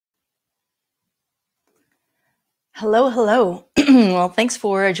Hello, hello. Well, thanks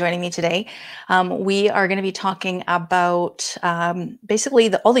for joining me today. We are going to be talking about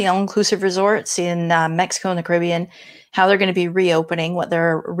basically all the all-inclusive resorts in Mexico and the Caribbean, how they're going to be reopening, what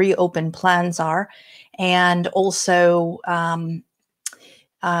their reopen plans are, and also going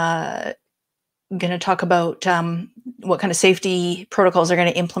to talk about what kind of safety protocols they're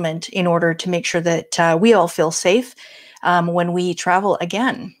going to implement in order to make sure that we all feel safe when we travel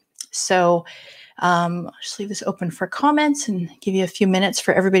again. So I'll just leave this open for comments and give you a few minutes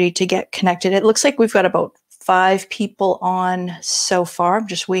for everybody to get connected. It looks like we've got about 5 people on so far. I'm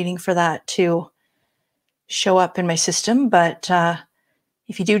just waiting for that to show up in my system. But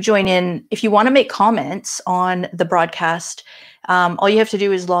if you do join in, if you want to make comments on the broadcast, all you have to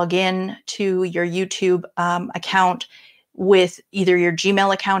do is log in to your YouTube account with either your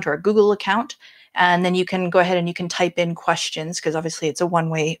Gmail account or a Google account. And then you can go ahead and you can type in questions because obviously it's a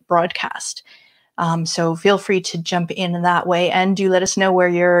one-way broadcast. So feel free to jump in that way and do let us know where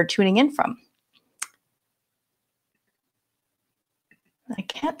you're tuning in from. I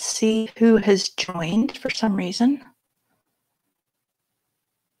can't see who has joined for some reason.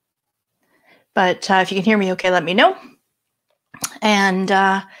 But if you can hear me okay, let me know. And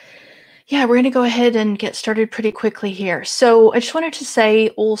yeah, we're going to go ahead and get started pretty quickly here. So I just wanted to say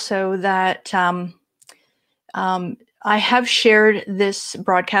also that I have shared this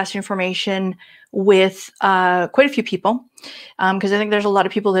broadcast information with quite a few people because I think there's a lot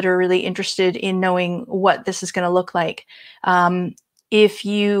of people that are really interested in knowing what this is going to look like. If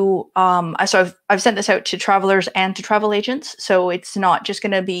you, so I've sent this out to travelers and to travel agents, so it's not just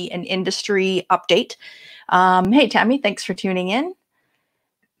going to be an industry update. Hey, Tammy, thanks for tuning in.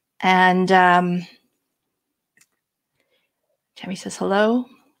 And Tammy says hello.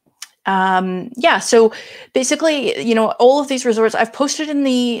 Yeah, so basically, you know, all of these resorts I've posted in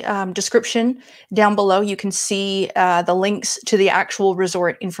the description down below. You can see the links to the actual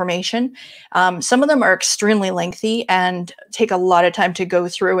resort information. Some of them are extremely lengthy and take a lot of time to go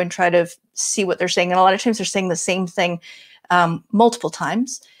through and try to see what they're saying. And a lot of times they're saying the same thing multiple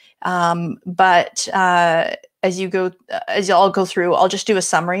times. But as you all go through, I'll just do a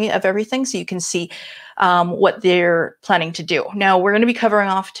summary of everything so you can see what they're planning to do. Now, we're going to be covering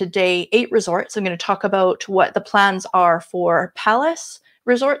off today 8 resorts. I'm going to talk about what the plans are for Palace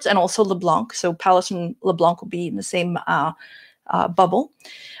resorts and also LeBlanc. So Palace and LeBlanc will be in the same bubble.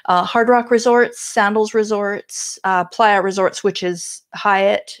 Hard Rock Resorts, Sandals Resorts, Playa Resorts, which is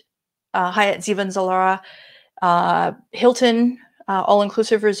Hyatt, Ziva and Zilara, Hilton,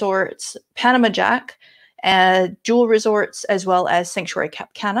 all-inclusive resorts, Panama Jack, Jewel Resorts, as well as Sanctuary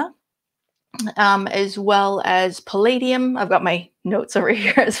Cap Cana, as well as Palladium. I've got my notes over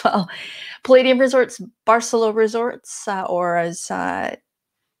here as well. Palladium Resorts, Barcelo Resorts, or as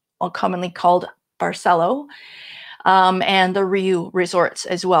commonly called Barcelo, and the Riu Resorts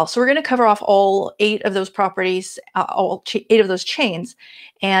as well. So we're going to cover off all 8 of those properties, all 8 of those chains,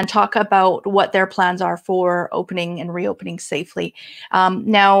 and talk about what their plans are for opening and reopening safely.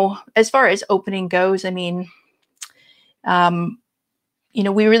 Now, as far as opening goes, I mean, you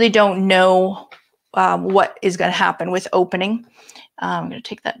know, we really don't know what is going to happen with opening. I'm going to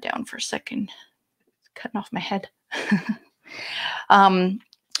take that down for a second. It's cutting off my head.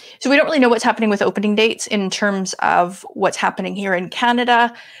 So we don't really know what's happening with opening dates in terms of what's happening here in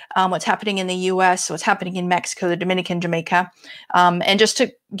Canada, what's happening in the US, what's happening in Mexico, the Dominican, Jamaica. And just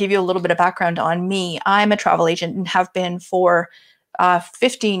to give you a little bit of background on me, I'm a travel agent and have been for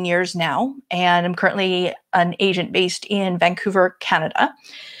 15 years now, and I'm currently an agent based in Vancouver, Canada,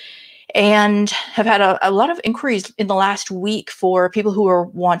 and have had a lot of inquiries in the last week for people who are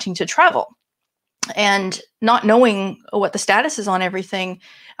wanting to travel. And not knowing what the status is on everything,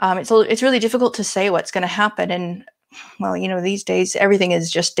 it's really difficult to say what's going to happen. And well, you know, these days everything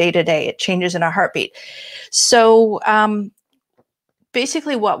is just day to day. It changes in a heartbeat. So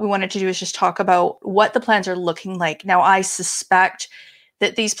basically what we wanted to do is just talk about what the plans are looking like. Now, I suspect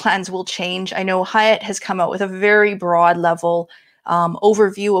that these plans will change. I know Hyatt has come out with a very broad level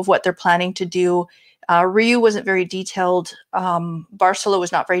overview of what they're planning to do. Riu wasn't very detailed. Barcelo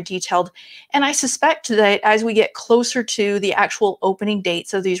was not very detailed. And I suspect that as we get closer to the actual opening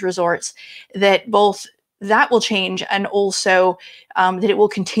dates of these resorts, that both that will change and also that it will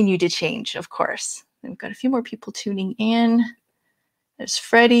continue to change, of course. We've got a few more people tuning in. There's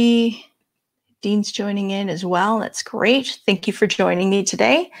Freddie. Dean's joining in as well. That's great. Thank you for joining me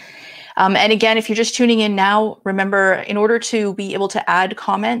today. And again, if you're just tuning in now, remember, in order to be able to add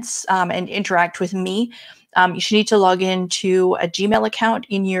comments and interact with me, you should need to log into a Gmail account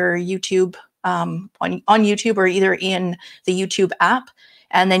in your YouTube, on YouTube, or either in the YouTube app.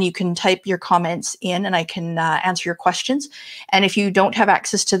 and then you can type your comments in and I can answer your questions. And if you don't have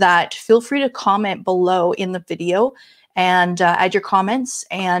access to that, feel free to comment below in the video and add your comments,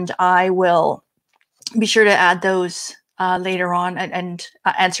 and I will be sure to add those later on and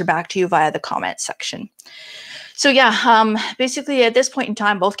answer back to you via the comment section. So yeah, basically at this point in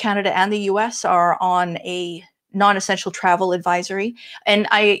time, both Canada and the US are on a non-essential travel advisory. And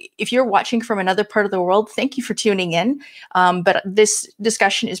if you're watching from another part of the world, thank you for tuning in. But this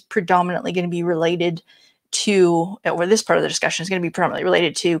discussion is predominantly going to be related to, or this part of the discussion is going to be predominantly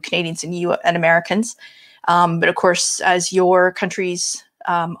related to Canadians and Americans. But of course, as your countries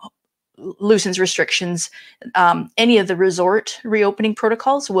loosens restrictions, any of the resort reopening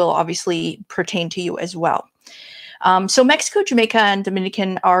protocols will obviously pertain to you as well. So Mexico, Jamaica, and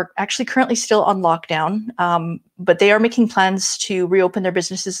Dominican are actually currently still on lockdown, but they are making plans to reopen their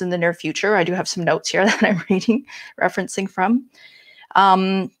businesses in the near future. I do have some notes here that I'm referencing from.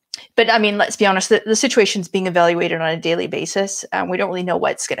 But I mean, let's be honest, the situation is being evaluated on a daily basis. We don't really know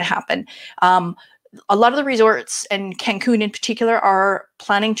what's going to happen. A lot of the resorts, and Cancun in particular, are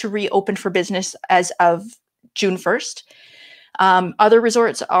planning to reopen for business as of June 1st. Other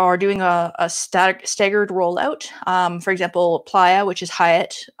resorts are doing a staggered rollout. For example, Playa, which is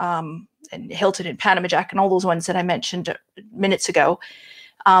Hyatt, and Hilton and Panama Jack, and all those ones that I mentioned minutes ago.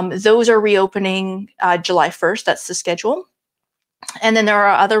 Those are reopening July 1st. That's the schedule. And then there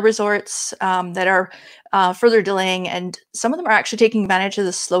are other resorts that are further delaying, and some of them are actually taking advantage of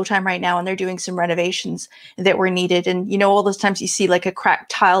the slow time right now, and they're doing some renovations that were needed. And you know, all those times you see like a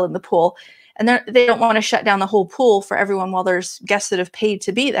cracked tile in the pool, and they don't want to shut down the whole pool for everyone while there's guests that have paid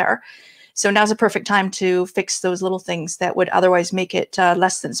to be there. So now's a perfect time to fix those little things that would otherwise make it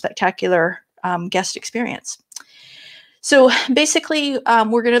less than spectacular guest experience. So basically,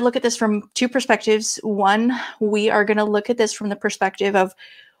 we're going to look at this from two perspectives. One, we are going to look at this from the perspective of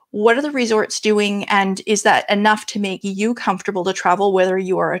what are the resorts doing, and is that enough to make you comfortable to travel, whether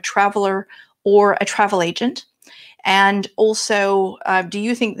you are a traveler or a travel agent? And also, do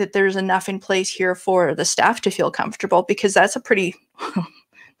you think that there's enough in place here for the staff to feel comfortable? Because that's a pretty,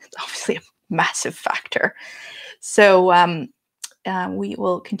 obviously a massive factor. So we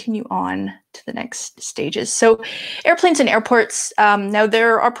will continue on to the next stages. So airplanes and airports, now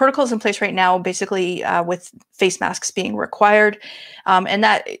there are protocols in place right now, basically with face masks being required. And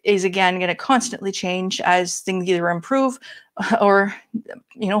that is, again, going to constantly change as things either improve or,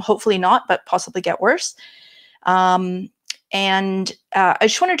 you know, hopefully not, but possibly get worse. And I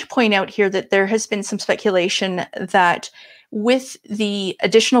just wanted to point out here that there has been some speculation that with the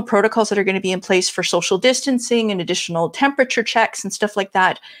additional protocols that are going to be in place for social distancing and additional temperature checks and stuff like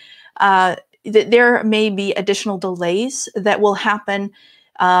that, that there may be additional delays that will happen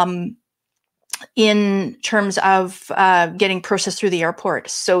in terms of getting processed through the airport.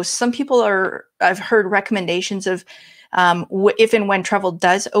 So some people I've heard recommendations of if and when travel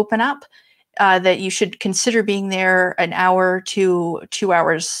does open up, that you should consider being there an hour to 2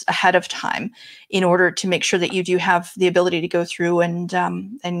 hours ahead of time in order to make sure that you do have the ability to go through and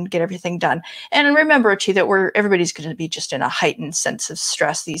get everything done. And remember too that everybody's going to be just in a heightened sense of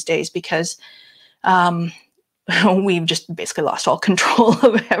stress these days because we've just basically lost all control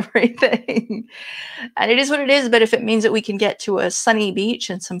of everything. And it is what it is. But if it means that we can get to a sunny beach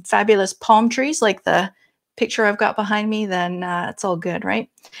and some fabulous palm trees like the picture I've got behind me, then it's all good, right?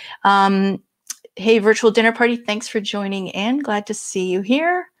 Hey, virtual dinner party, thanks for joining in. Glad to see you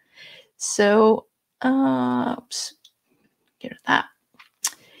here. So, oops, get rid of that.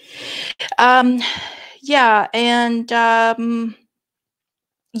 Yeah, and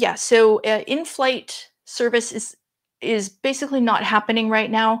yeah, so in-flight service is basically not happening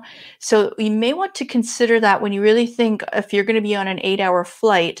right now. So you may want to consider that when you really think if you're going to be on an 8-hour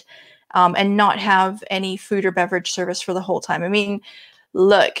flight and not have any food or beverage service for the whole time. I mean,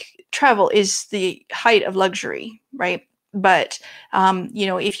 look, travel is the height of luxury, right? But, you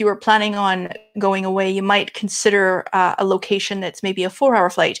know, if you were planning on going away, you might consider a location that's maybe a 4-hour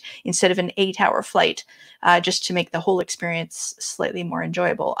flight instead of an 8-hour flight, just to make the whole experience slightly more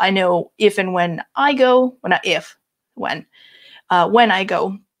enjoyable. I know if and when I go, well, not if, when I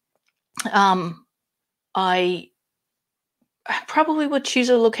go, I probably would choose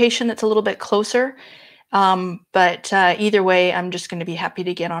a location that's a little bit closer. But either way, I'm just going to be happy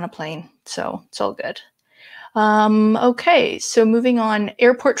to get on a plane. So it's all good. Okay, so moving on,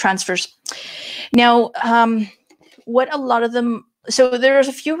 airport transfers. Now, what a lot of them, so there's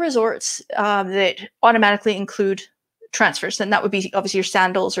a few resorts that automatically include transfers, and that would be obviously your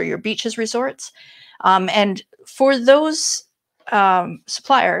Sandals or your beaches resorts. And for those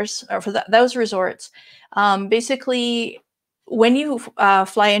suppliers, or for those resorts, basically when you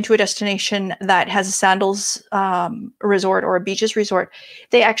fly into a destination that has a Sandals resort or a beaches resort,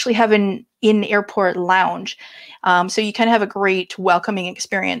 they actually have an in-airport lounge. So you kind of have a great welcoming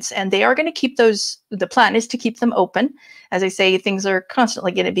experience, and they are going to keep those. The plan is to keep them open. As I say, things are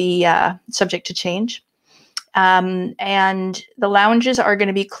constantly going to be subject to change. And the lounges are going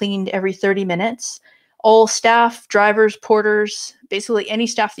to be cleaned every 30 minutes. All staff, drivers, porters, basically any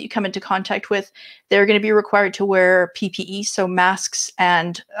staff that you come into contact with, they're going to be required to wear PPE, so masks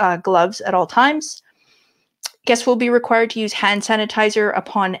and gloves at all times. Guests will be required to use hand sanitizer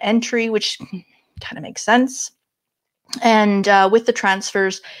upon entry, which kind of makes sense. And with the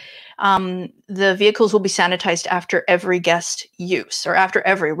transfers, the vehicles will be sanitized after every guest use or after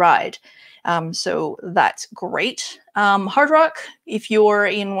every ride. So that's great. Hard Rock, if you're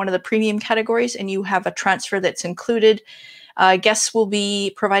in one of the premium categories and you have a transfer that's included, guests will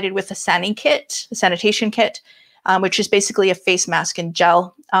be provided with a sanitation kit, which is basically a face mask and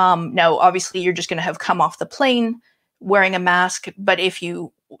gel. Now, obviously, you're just going to have come off the plane wearing a mask, but if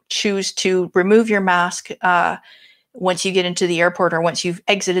you choose to remove your mask once you get into the airport or once you've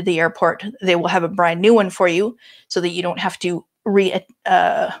exited the airport, they will have a brand new one for you so that you don't have to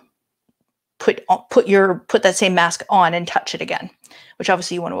put that same mask on and touch it again, which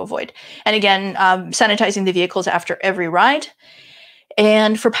obviously you want to avoid. And again, sanitizing the vehicles after every ride.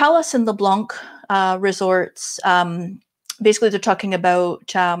 And for Palace and LeBlanc resorts, basically they're talking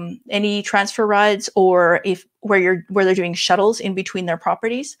about any transfer rides or where they're doing shuttles in between their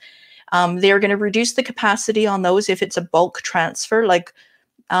properties. They are going to reduce the capacity on those if it's a bulk transfer, like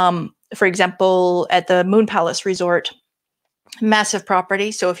for example, at the Moon Palace Resort, massive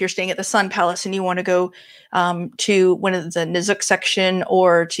property. So if you're staying at the Sun Palace and you want to go to one of the Nizuk section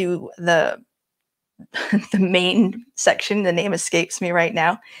or to the main section, the name escapes me right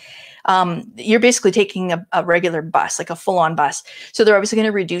now, you're basically taking a regular bus, like a full-on bus. So they're obviously going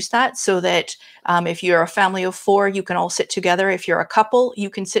to reduce that so that if you're a family of 4, you can all sit together. If you're a couple, you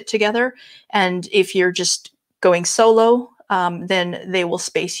can sit together. And if you're just going solo, then they will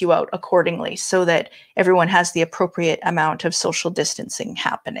space you out accordingly so that everyone has the appropriate amount of social distancing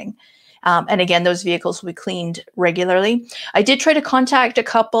happening. And again, those vehicles will be cleaned regularly. I did try to contact a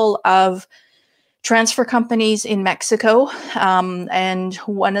couple of transfer companies in Mexico, and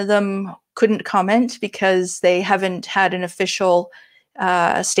one of them couldn't comment because they haven't had an official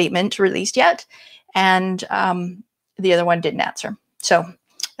statement released yet, and the other one didn't answer. So,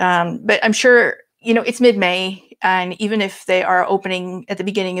 but I'm sure, it's mid-May, and even if they are opening at the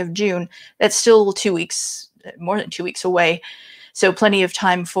beginning of June, that's still 2 weeks, more than 2 weeks away. So plenty of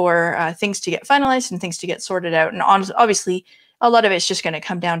time for things to get finalized and things to get sorted out. And obviously, a lot of it's just going to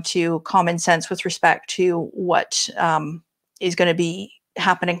come down to common sense with respect to what is going to be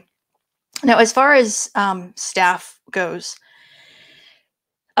happening. Now, as far as staff goes,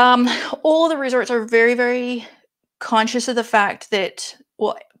 all the resorts are very, very conscious of the fact that,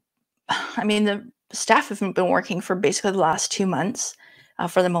 the staff haven't been working for basically the last 2 months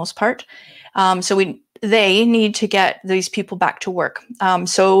for the most part. So they need to get these people back to work.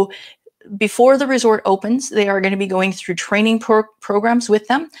 So before the resort opens, they are going to be going through training programs with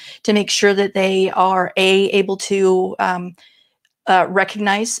them to make sure that they are able to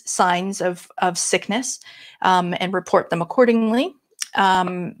recognize signs of sickness and report them accordingly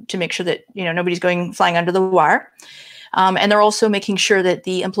to make sure that nobody's flying under the wire. And they're also making sure that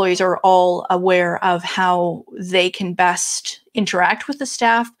the employees are all aware of how they can best interact with the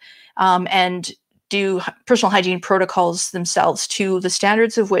staff and do personal hygiene protocols themselves to the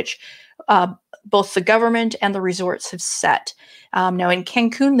standards of which both the government and the resorts have set. Now in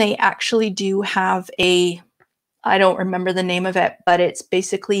Cancun, they actually do have I don't remember the name of it, but it's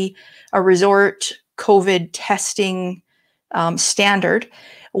basically a resort COVID testing standard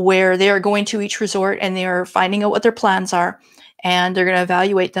where they are going to each resort and they are finding out what their plans are, and they're going to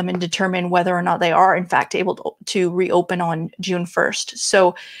evaluate them and determine whether or not they are in fact able to reopen on June 1st.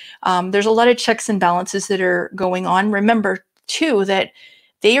 So there's a lot of checks and balances that are going on. Remember too that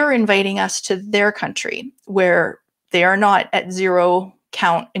they are inviting us to their country where they are not at zero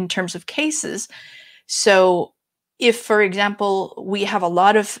count in terms of cases. So if, for example, we have a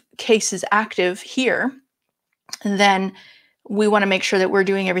lot of cases active here, then we want to make sure that we're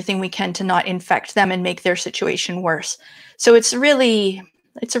doing everything we can to not infect them and make their situation worse. So it's a really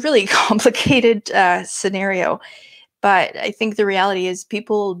complicated scenario. But I think the reality is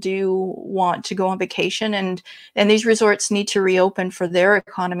people do want to go on vacation, and these resorts need to reopen for their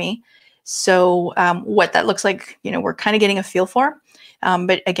economy. So what that looks like, we're kind of getting a feel for.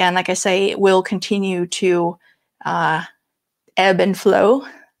 But again, like I say, it will continue to ebb and flow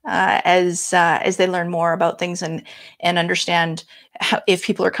as they learn more about things and understand if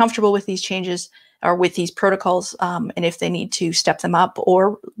people are comfortable with these changes or with these protocols, and if they need to step them up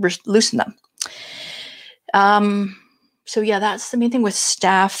or loosen them. So yeah, that's the main thing with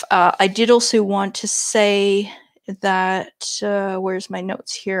staff. I did also want to say that, where's my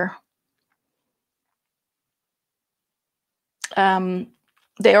notes here?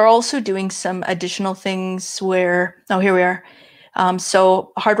 They are also doing some additional things where, oh, here we are.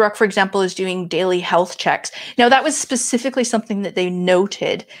 So Hard Rock, for example, is doing daily health checks. Now, that was specifically something that they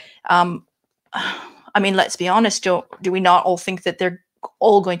noted. I mean, let's be honest, do we not all think that they're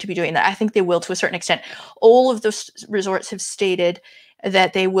all going to be doing that? I think they will to a certain extent. All of those resorts have stated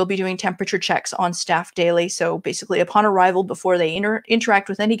that they will be doing temperature checks on staff daily. So basically, upon arrival, before they interact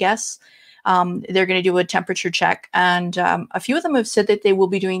with any guests, they're going to do a temperature check. And a few of them have said that they will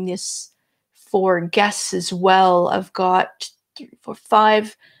be doing this for guests as well. I've got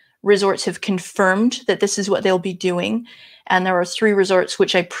 5 resorts have confirmed that this is what they'll be doing. And there are 3 resorts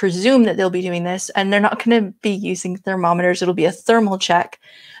which I presume that they'll be doing this, and they're not going to be using thermometers. It'll be a thermal check.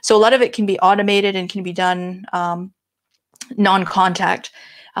 So a lot of it can be automated and can be done non-contact,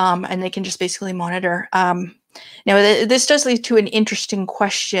 and they can just basically monitor. Now, this does lead to an interesting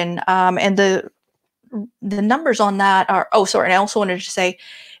question, and the numbers on that are, oh, sorry, and I also wanted to say,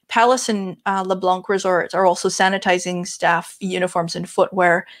 Palace and LeBlanc resorts are also sanitizing staff uniforms and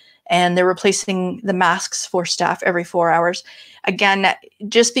footwear, and they're replacing the masks for staff every 4 hours. Again,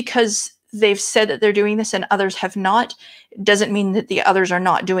 just because they've said that they're doing this and others have not, doesn't mean that the others are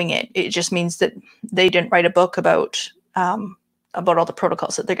not doing it. It just means that they didn't write a book about all the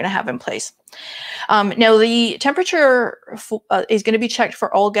protocols that they're going to have in place. Now, the temperature is going to be checked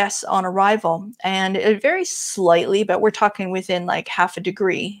for all guests on arrival, and it varies slightly, but we're talking within like half a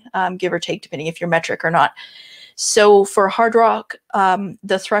degree, give or take, depending if you're metric or not. So for Hard Rock,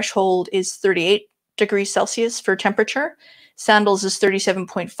 the threshold is 38 degrees Celsius for temperature. Sandals is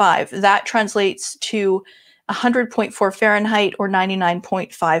 37.5. That translates to 100.4 Fahrenheit or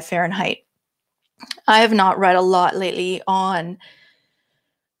 99.5 Fahrenheit. I have not read a lot lately on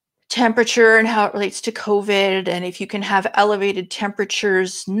temperature and how it relates to COVID, and if you can have elevated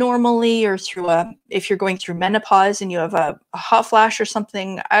temperatures normally or through if you're going through menopause and you have a hot flash or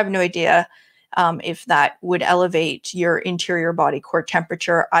something. I have no idea if that would elevate your interior body core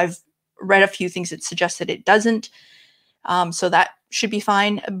temperature. I've read a few things that suggest that it doesn't, so that should be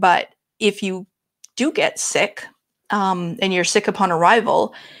fine. But if you do get sick and you're sick upon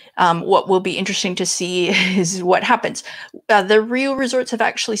arrival, what will be interesting to see is what happens. The Riu Resorts have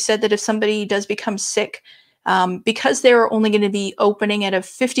actually said that if somebody does become sick, because they're only going to be opening at a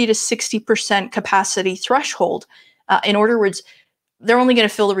 50 to 60% capacity threshold, in other words, they're only going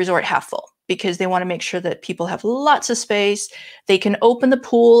to fill the resort half full because they want to make sure that people have lots of space. They can open the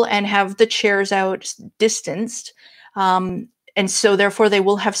pool and have the chairs out distanced. And so therefore they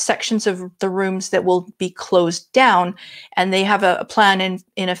will have sections of the rooms that will be closed down, and they have a plan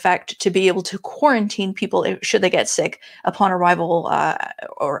in effect to be able to quarantine people should they get sick upon arrival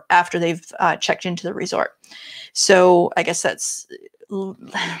or after they've checked into the resort. So I guess that's,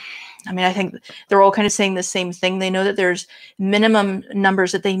 I mean, I think they're all kind of saying the same thing. They know that there's minimum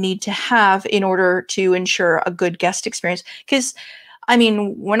numbers that they need to have in order to ensure a good guest experience. Because I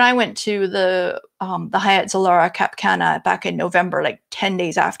mean, when I went to the Hyatt Zilara Cap Cana back in November, like 10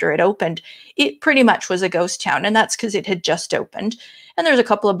 days after it opened, it pretty much was a ghost town. And that's because it had just opened. And there's a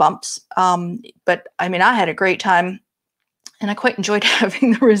couple of bumps. But I mean, I had a great time and I quite enjoyed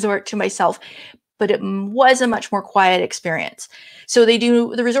having the resort to myself. But it was a much more quiet experience. So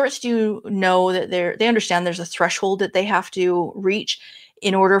the resorts do know that they understand there's a threshold that they have to reach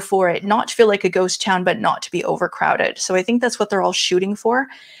in order for it not to feel like a ghost town, but not to be overcrowded. So I think that's what they're all shooting for.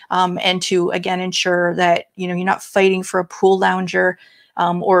 And to, again, ensure that, you're not fighting for a pool lounger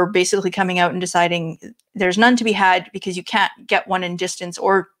or basically coming out and deciding there's none to be had because you can't get one in distance,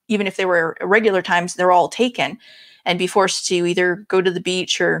 or even if they were regular times, they're all taken, and be forced to either go to the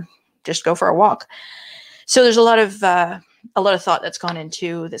beach or just go for a walk. So there's a lot of thought that's gone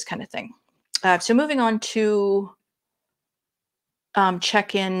into this kind of thing. So moving on to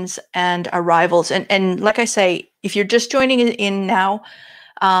check-ins and arrivals. And like I say, if you're just joining in now,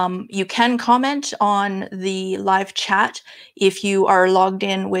 you can comment on the live chat if you are logged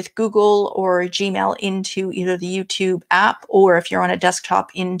in with Google or Gmail into either the YouTube app, or if you're on a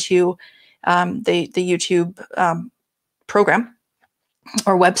desktop into the YouTube program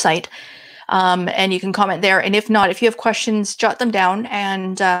or website. And you can comment there. And if not, if you have questions, jot them down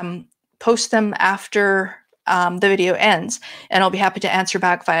and post them after the video ends, and I'll be happy to answer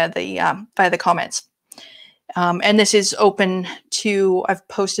back via the comments. And this is open to, I've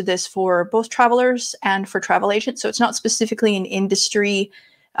posted this for both travelers and for travel agents. So it's not specifically an industry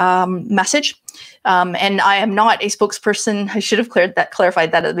message. And I am not a spokesperson. I should have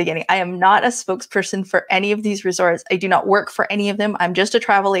clarified that at the beginning. I am not a spokesperson for any of these resorts. I do not work for any of them. I'm just a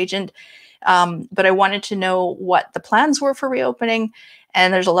travel agent. But I wanted to know what the plans were for reopening.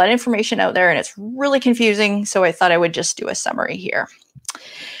 And there's a lot of information out there and it's really confusing. So I thought I would just do a summary here.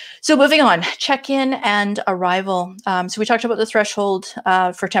 So moving on, check-in and arrival. So we talked about the threshold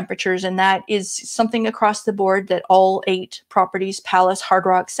for temperatures, and that is something across the board that all 8 properties, Palace, Hard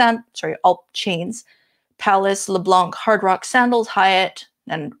Rock, all chains, Palace, LeBlanc, Hard Rock, Sandals, Hyatt,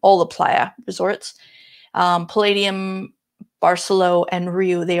 and all the Playa resorts, Palladium, Barcelo, and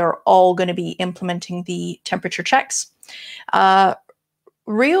Riu, they are all going to be implementing the temperature checks.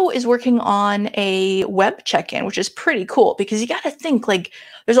 Riu is working on a web check-in, which is pretty cool because you got to think like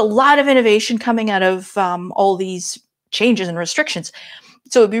there's a lot of innovation coming out of all these changes and restrictions.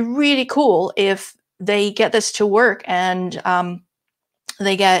 So it'd be really cool if they get this to work and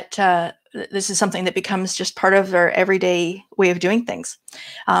they get this is something that becomes just part of their everyday way of doing things.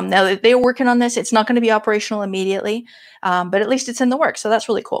 Now that they're working on this, it's not going to be operational immediately, but at least it's in the works. So that's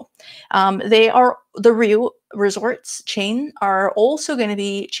really cool. The Riu Resorts chain are also going to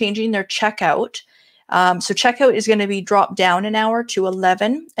be changing their checkout. So checkout is going to be dropped down an hour to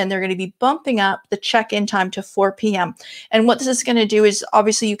 11, and they're going to be bumping up the check-in time to 4 p.m. And what this is going to do is,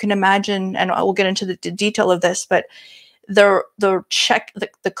 obviously you can imagine, and I will get into the detail of this, but the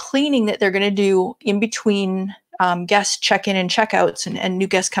cleaning that they're going to do in between guest check-in and checkouts and new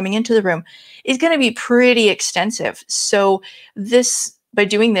guests coming into the room is going to be pretty extensive. So by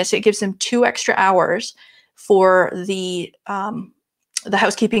doing this, it gives them 2 extra hours for the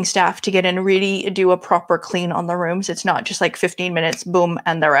housekeeping staff to get in and really do a proper clean on the rooms. It's not just like 15 minutes, boom,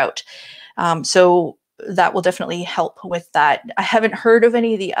 and they're out. So that will definitely help with that. I haven't heard of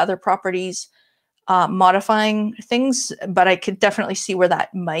any of the other properties modifying things, but I could definitely see where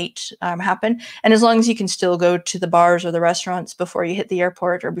that might happen. And as long as you can still go to the bars or the restaurants before you hit the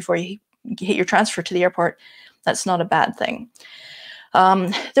airport or before you hit your transfer to the airport, that's not a bad thing.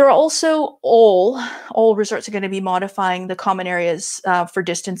 There are also all resorts are going to be modifying the common areas for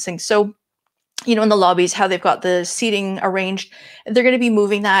distancing. So, you know, in the lobbies, how they've got the seating arranged, they're going to be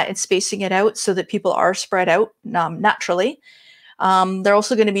moving that and spacing it out so that people are spread out naturally. They're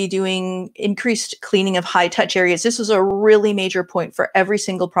also going to be doing increased cleaning of high touch areas. This is a really major point for every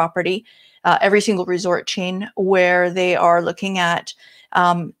single property, every single resort chain, where they are looking at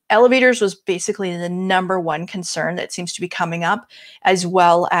elevators was basically the #1 concern that seems to be coming up, as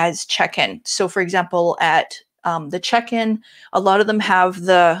well as check-in. So for example, at the check-in, a lot of them have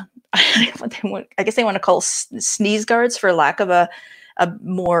the, I guess they want to call sneeze guards for lack of a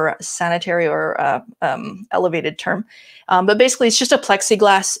more sanitary or elevated term. But basically it's just a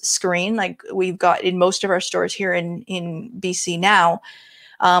plexiglass screen like we've got in most of our stores here in BC now,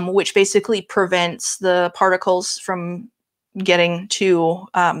 which basically prevents the particles from getting to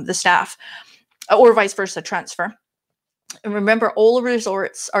the staff or vice versa transfer. And remember, all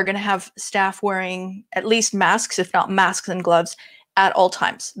resorts are going to have staff wearing at least masks, if not masks and gloves at all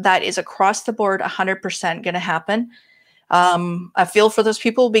times. That is across the board 100% going to happen. I feel for those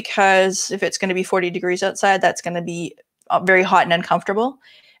people because if it's going to be 40 degrees outside, that's going to be very hot and uncomfortable.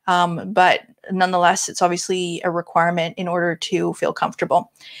 But nonetheless, it's obviously a requirement in order to feel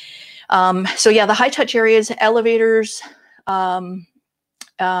comfortable. So yeah, the high touch areas, elevators,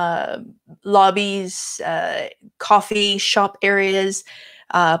 lobbies, coffee shop areas,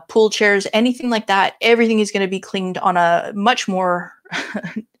 pool chairs, anything like that, everything is going to be cleaned on a much more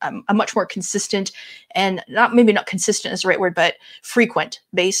consistent and maybe not consistent is the right word, but frequent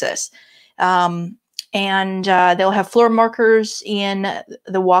basis. And they'll have floor markers in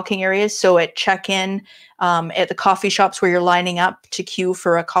the walking areas. So at check-in, at the coffee shops where you're lining up to queue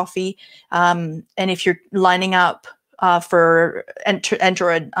for a coffee, and if you're lining up for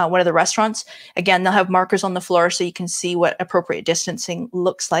enter one of the restaurants, again, they'll have markers on the floor so you can see what appropriate distancing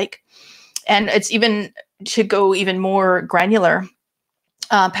looks like. And it's even to go even more granular.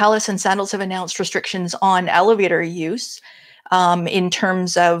 Palace and Sandals have announced restrictions on elevator use in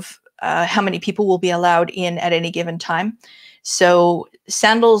terms of how many people will be allowed in at any given time. So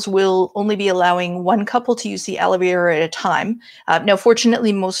Sandals will only be allowing 1 couple to use the elevator at a time. Now,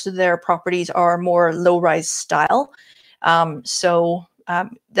 fortunately, most of their properties are more low-rise style. So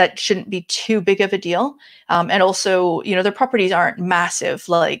that shouldn't be too big of a deal. And also, you know, their properties aren't massive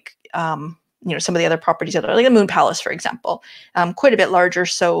like, you know, some of the other properties out there, like the Moon Palace, for example, quite a bit larger.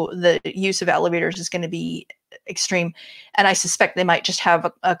 So the use of elevators is going to be extreme. And I suspect they might just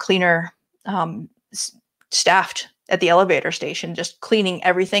have a cleaner staffed at the elevator station, just cleaning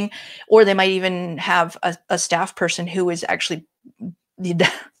everything, or they might even have a staff person who is actually the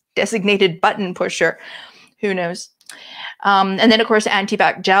designated button pusher. Who knows? And then of course,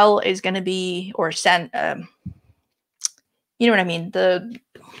 antibac gel is going to be, or you know what I mean?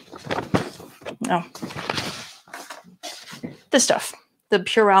 This stuff, the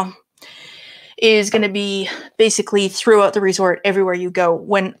Purell, is going to be basically throughout the resort, everywhere you go.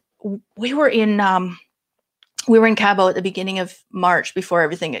 When we were in Cabo at the beginning of March before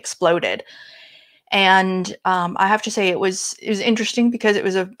everything exploded, and I have to say it was interesting because it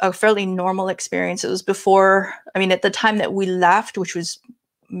was a fairly normal experience. It was before, I mean, at the time that we left, which was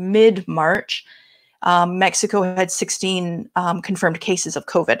mid-March, Mexico had 16 confirmed cases of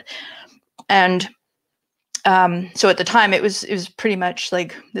COVID, and so at the time it was pretty much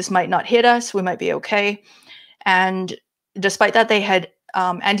like, this might not hit us, we might be okay. And despite that, they had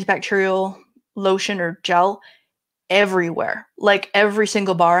antibacterial lotion or gel everywhere. Like every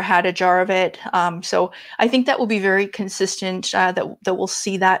single bar had a jar of it. So I think that will be very consistent, that we'll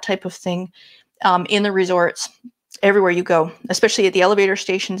see that type of thing in the resorts everywhere you go, especially at the elevator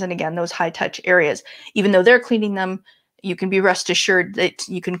stations. And again, those high touch areas, even though they're cleaning them, you can be rest assured that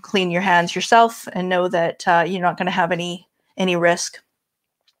you can clean your hands yourself and know that you're not going to have any risk.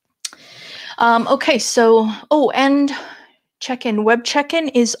 Okay, so, and check-in. Web check-in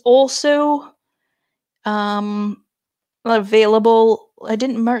is also available. I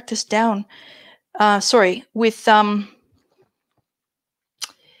didn't mark this down. Sorry, with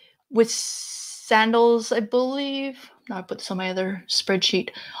Sandals, I believe. No, I put this on my other spreadsheet.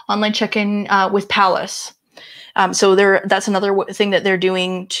 Online check-in with Palace. So that's another thing that they're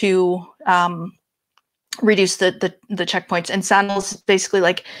doing to reduce the checkpoints. And Sandals, basically,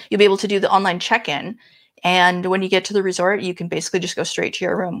 like, you'll be able to do the online check-in, and when you get to the resort, you can basically just go straight to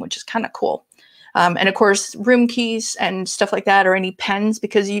your room, which is kind of cool. And of course, room keys and stuff like that, or any pens,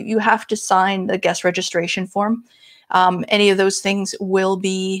 because you have to sign the guest registration form. Any of those things will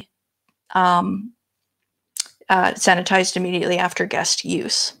be sanitized immediately after guest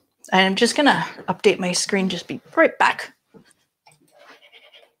use. And I'm just gonna update my screen, just be right back.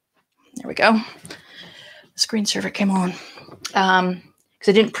 There we go. The screen saver came on, because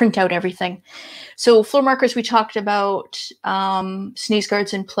I didn't print out everything. So floor markers, we talked about, sneeze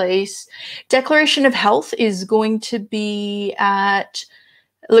guards in place. Declaration of health is going to be at,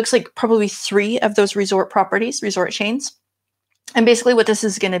 it looks like probably 3 of those resort properties, resort chains. And basically what this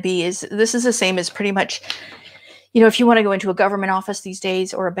is going to be is, this is the same as pretty much, if you want to go into a government office these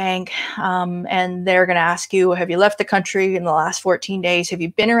days or a bank, and they're going to ask you, have you left the country in the last 14 days? Have you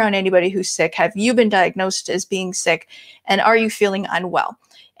been around anybody who's sick? Have you been diagnosed as being sick? And are you feeling unwell?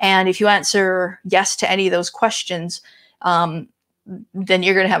 And if you answer yes to any of those questions, then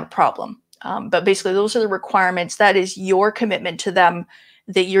you're going to have a problem. But basically, those are the requirements. That is your commitment to them,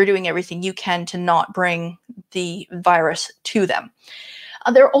 that you're doing everything you can to not bring the virus to them.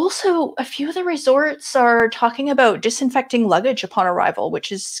 There are also, a few of the resorts are talking about disinfecting luggage upon arrival,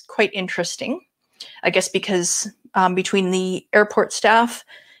 which is quite interesting. I guess because between the airport staff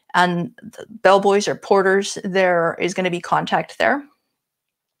and the bellboys or porters, there is going to be contact there.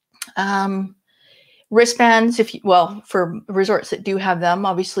 Wristbands, for resorts that do have them,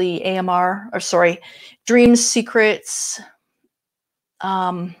 obviously Dreams Secrets,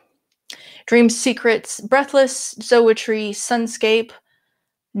 Breathless, Zoetry, Sunscape,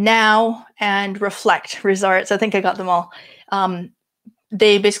 Now, and Reflect Resorts. I think I got them all.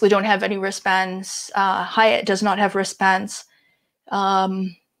 They basically don't have any wristbands. Hyatt does not have wristbands.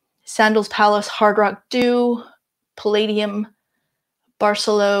 Sandals, Palace, Hard Rock do, Palladium,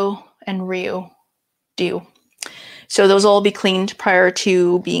 Barcelo, and Riu do. So those will all be cleaned prior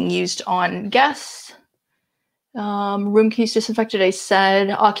to being used on guests. Room keys disinfected, I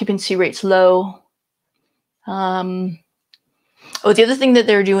said. Occupancy rates low. The other thing that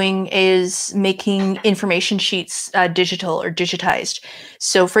they're doing is making information sheets digital or digitized.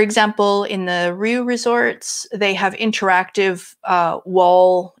 So for example, in the Riu Resorts, they have interactive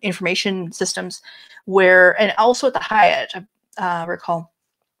wall information systems where, and also at the Hyatt, recall,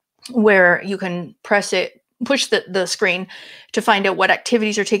 where you can push the screen to find out what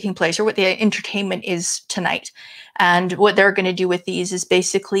activities are taking place or what the entertainment is tonight. And what they're going to do with these is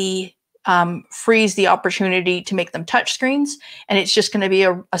basically freeze the opportunity to make them touch screens, and it's just going to be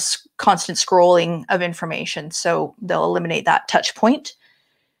a constant scrolling of information. So they'll eliminate that touch point.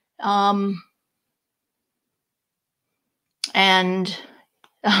 Sandals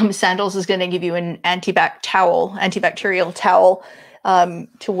is going to give you an antibacterial towel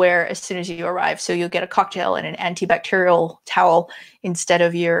to wear as soon as you arrive. So you'll get a cocktail and an antibacterial towel instead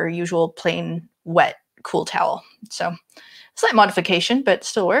of your usual plain wet cool towel. So slight modification, but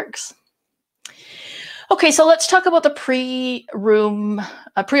still works. Okay, so let's talk about the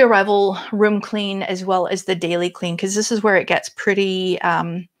pre-arrival room clean as well as the daily clean, because this is where it gets pretty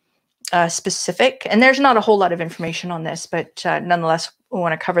specific. And there's not a whole lot of information on this, but nonetheless, we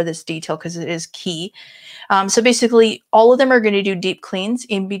want to cover this detail because it is key. So basically, all of them are going to do deep cleans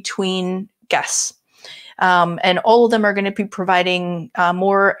in between guests. And all of them are going to be providing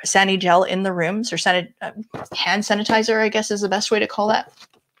more Sani-Gel in the rooms, or hand sanitizer, I guess is the best way to call that.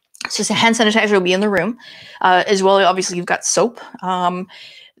 So hand sanitizer will be in the room, as well. Obviously, you've got soap. The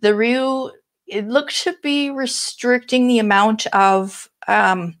Riu, it looks to be restricting the amount of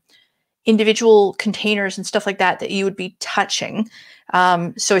individual containers and stuff like that you would be touching.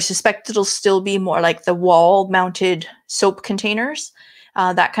 So I suspect it'll still be more like the wall-mounted soap containers,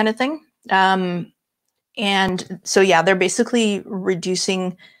 that kind of thing. And so, yeah, they're basically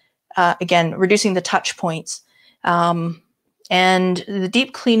reducing, reducing the touch points. And the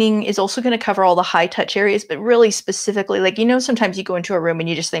deep cleaning is also going to cover all the high touch areas, but really specifically, like, you know, sometimes you go into a room and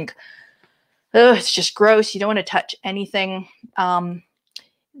you just think, oh, it's just gross. You don't want to touch anything.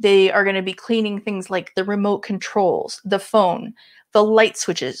 They are going to be cleaning things like the remote controls, the phone, the light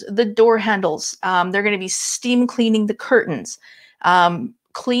switches, the door handles. They're going to be steam cleaning the curtains,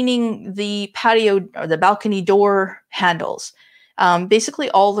 cleaning the patio or the balcony door handles. Basically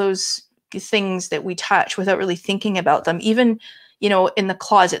all those things that we touch without really thinking about them. Even, you know, in the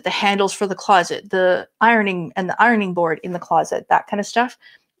closet, the handles for the closet, the ironing and the ironing board in the closet, that kind of stuff,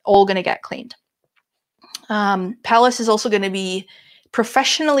 all going to get cleaned. Palace is also going to be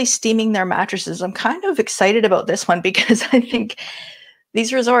professionally steaming their mattresses. I'm kind of excited about this one because I think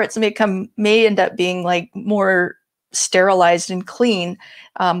these resorts may end up being like more sterilized and clean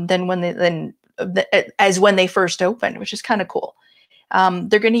than when they first opened, which is kind of cool.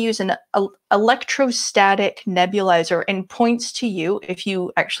 They're going to use an electrostatic nebulizer, and points to you if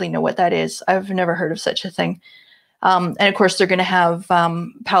you actually know what that is. I've never heard of such a thing. And of course, they're going to have,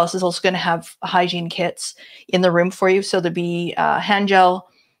 Palace is also going to have hygiene kits in the room for you. So there'll be hand gel,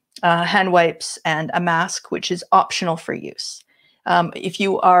 hand wipes, and a mask, which is optional for use. If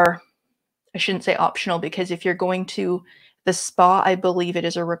you are, I shouldn't say optional, because if you're going to the spa, I believe it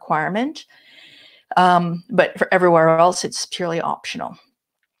is a requirement. But for everywhere else, it's purely optional.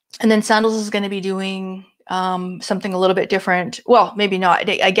 And then Sandals is going to be doing something a little bit different. Well, maybe not.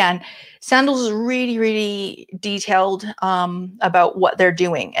 Again, Sandals is really, really detailed about what they're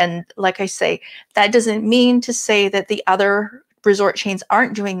doing. And like I say, that doesn't mean to say that the other resort chains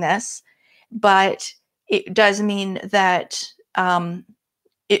aren't doing this, but it does mean that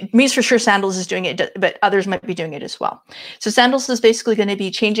it means for sure Sandals is doing it, but others might be doing it as well. So Sandals is basically going to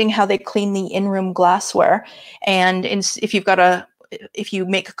be changing how they clean the in-room glassware. And if you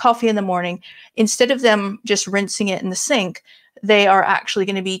make a coffee in the morning, instead of them just rinsing it in the sink, they are actually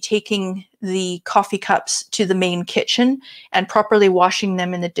going to be taking the coffee cups to the main kitchen and properly washing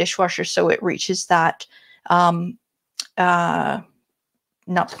them in the dishwasher so it reaches that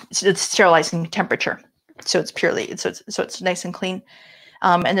it's sterilizing temperature. So it's purely, so it's nice and clean.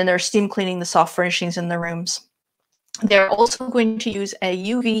 And then they're steam cleaning the soft furnishings in the rooms. They're also going to use a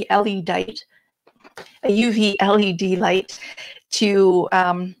UV LED light to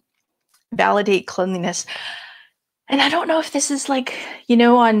validate cleanliness. And I don't know if this is like, you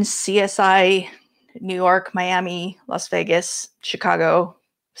know, on CSI, New York, Miami, Las Vegas, Chicago,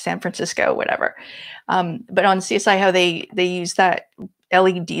 San Francisco, whatever. But on CSI, how they use that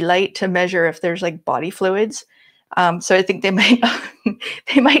LED light to measure if there's like body fluids. So I think they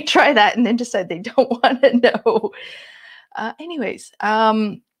might try that and then decide they don't want to know. Anyways,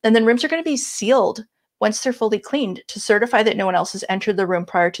 and then rooms are going to be sealed once they're fully cleaned to certify that no one else has entered the room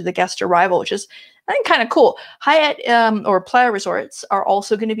prior to the guest arrival, which is, I think, kind of cool. Hyatt or Playa Resorts are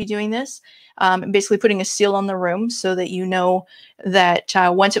also going to be doing this, basically putting a seal on the room so that you know that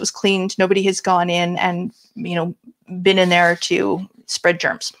once it was cleaned, nobody has gone in and, you know, been in there to spread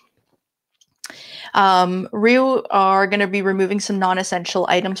germs. Riu are going to be removing some non-essential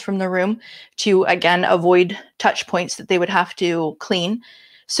items from the room to, again, avoid touch points that they would have to clean.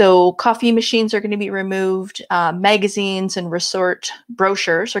 So coffee machines are going to be removed. Magazines and resort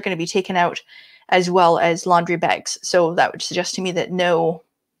brochures are going to be taken out, as well as laundry bags. So that would suggest to me that no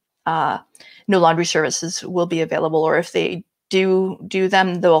laundry services will be available, or if they do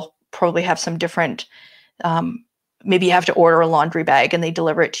them, they'll probably have some different, maybe you have to order a laundry bag and they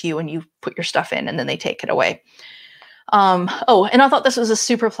deliver it to you and you put your stuff in and then they take it away. Oh, and I thought this was a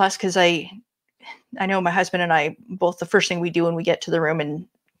super plus because I know my husband and I, both, the first thing we do when we get to the room and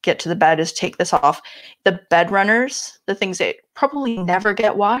get to the bed is take this off. The bed runners, the things that probably never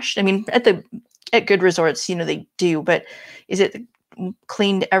get washed. I mean, at the At good resorts, you know, they do, but is it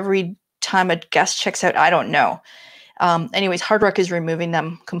cleaned every time a guest checks out? I don't know. Anyways, Hard Rock is removing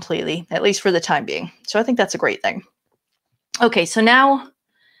them completely, at least for the time being. So I think that's a great thing. Okay, so now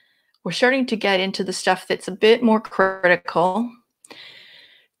we're starting to get into the stuff that's a bit more critical.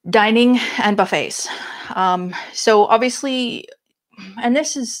 Dining and buffets. So obviously, and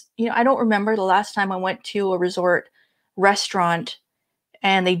this is, you know, I don't remember the last time I went to a resort restaurant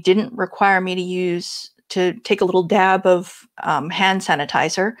and they didn't require me to take a little dab of hand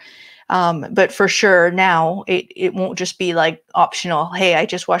sanitizer. But for sure now it won't just be like optional. Hey, I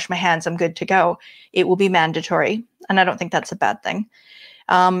just washed my hands, I'm good to go. It will be mandatory. And I don't think that's a bad thing.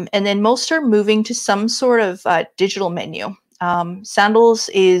 And then most are moving to some sort of digital menu. Sandals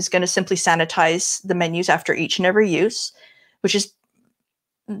is going to simply sanitize the menus after each and every use, which is,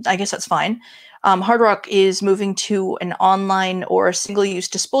 I guess that's fine. Hard Rock is moving to an online or single-use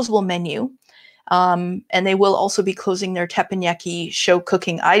disposable menu. And they will also be closing their teppanyaki show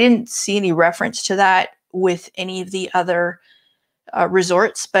cooking. I didn't see any reference to that with any of the other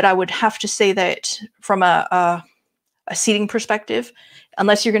resorts, but I would have to say that from a seating perspective,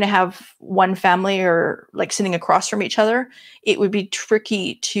 unless you're going to have one family or like sitting across from each other, it would be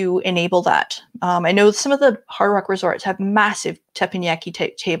tricky to enable that. I know some of the Hard Rock resorts have massive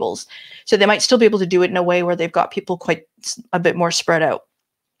teppanyaki tables, so they might still be able to do it in a way where they've got people quite a bit more spread out.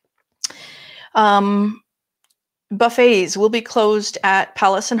 Buffets will be closed at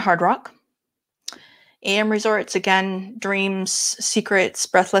Palace and Hard Rock. AM Resorts, again, Dreams, Secrets,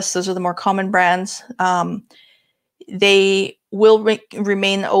 Breathless, those are the more common brands. They will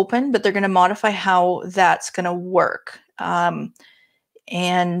remain open, but they're going to modify how that's going to work.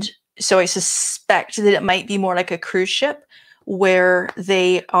 And so I suspect that it might be more like a cruise ship where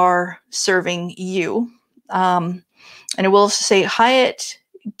they are serving you. And I will also say Hyatt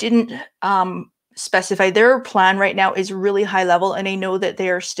didn't specify. Their plan right now is really high level, and I know that they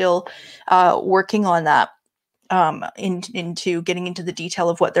are still working on that. Into getting into the detail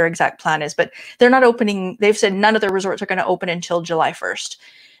of what their exact plan is, but they're not opening. They've said none of their resorts are going to open until July 1st.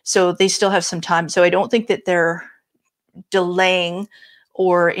 So they still have some time. So I don't think that they're delaying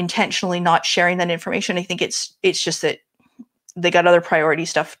or intentionally not sharing that information. I think it's just that they got other priority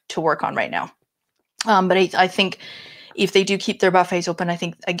stuff to work on right now. But I think if they do keep their buffets open, I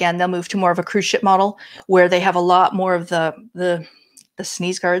think, again, they'll move to more of a cruise ship model where they have a lot more of the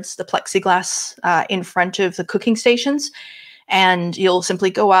sneeze guards, the plexiglass in front of the cooking stations. And you'll simply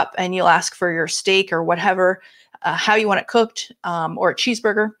go up and you'll ask for your steak or whatever, how you want it cooked, or a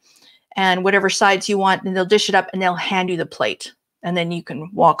cheeseburger, and whatever sides you want, and they'll dish it up and they'll hand you the plate. And then you can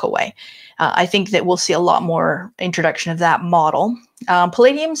walk away. I think that we'll see a lot more introduction of that model.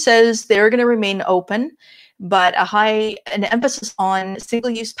 Palladium says they're going to remain open, but an emphasis on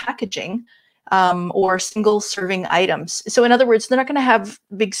single-use packaging or single serving items. So in other words, they're not going to have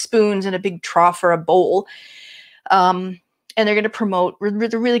big spoons and a big trough or a bowl. And they're going to promote,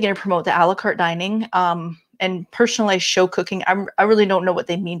 they're really going to promote the a la carte dining and personalized show cooking. I really don't know what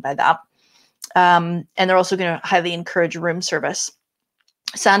they mean by that. And they're also going to highly encourage room service.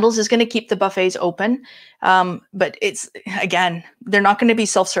 Sandals is going to keep the buffets open, but again, they're not going to be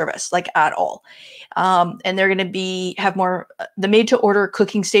self-service like at all. And they're going to have more, the made-to-order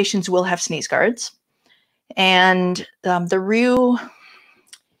cooking stations will have sneeze guards. And the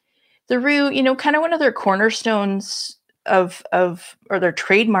Riu, you know, kind of one of their cornerstones or their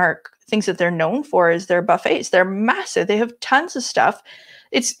trademark things that they're known for is their buffets. They're massive. They have tons of stuff.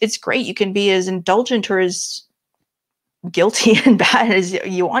 It's great. You can be as indulgent or as guilty and bad as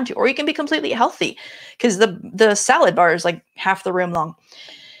you want to, or you can be completely healthy because the salad bar is like half the room long.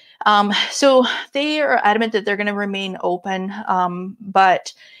 So they are adamant that they're going to remain open,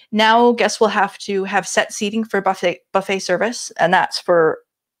 but now guests will have to have set seating for buffet service, and that's for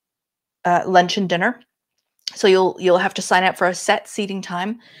lunch and dinner. So you'll have to sign up for a set seating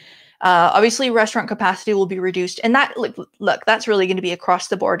time. Obviously, restaurant capacity will be reduced, and that look, that's really going to be across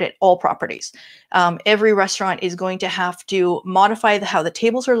the board at all properties. Every restaurant is going to have to modify how the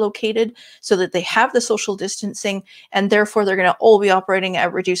tables are located so that they have the social distancing, and therefore they're going to all be operating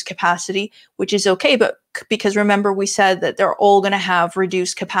at reduced capacity, which is okay. But because remember, we said that they're all going to have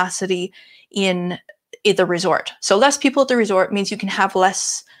reduced capacity in the resort. So less people at the resort means you can have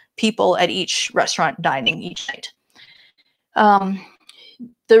less people at each restaurant dining each night.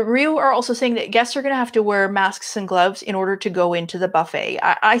 The Riu are also saying that guests are going to have to wear masks and gloves in order to go into the buffet.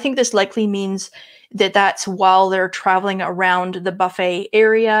 I think this likely means that that's while they're traveling around the buffet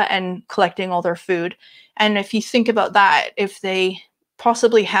area and collecting all their food. And if you think about that, if they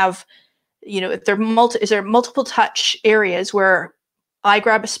possibly have, you know, if there multiple touch areas where I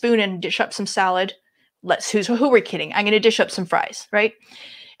grab a spoon and dish up some salad. Who are we kidding? I'm going to dish up some fries, right?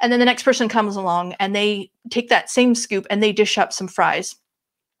 And then the next person comes along and they take that same scoop and they dish up some fries.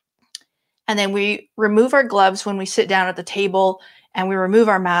 And then we remove our gloves when we sit down at the table and we remove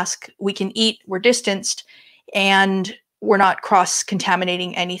our mask. We can eat, we're distanced, and we're not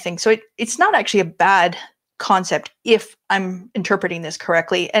cross-contaminating anything. So it's not actually a bad concept if I'm interpreting this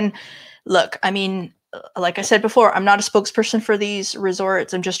correctly. And look, I mean, like I said before, I'm not a spokesperson for these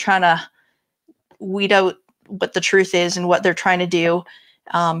resorts. I'm just trying to weed out what the truth is and what they're trying to do.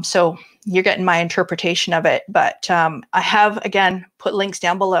 So you're getting my interpretation of it. But I have, again, put links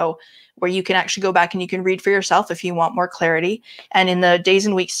down below where you can actually go back and you can read for yourself if you want more clarity. And in the days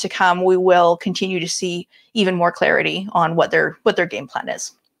and weeks to come, we will continue to see even more clarity on what their game plan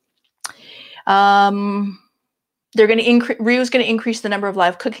is. They're going to increase. Riu's going to increase the number of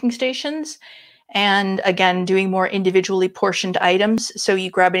live cooking stations, and again, doing more individually portioned items. So you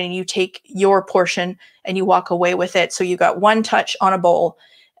grab it and you take your portion and you walk away with it. So you got one touch on a bowl,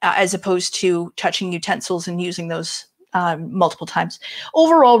 as opposed to touching utensils and using those multiple times.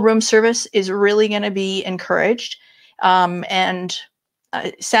 Overall, room service is really going to be encouraged, and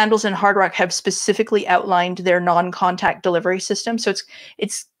Sandals and Hard Rock have specifically outlined their non-contact delivery system. So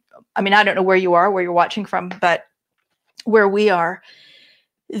it's. I mean, I don't know where you are, where you're watching from, but where we are,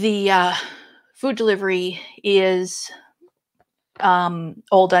 the food delivery is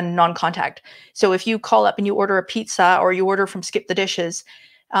all done non-contact. So if you call up and you order a pizza or you order from Skip the Dishes,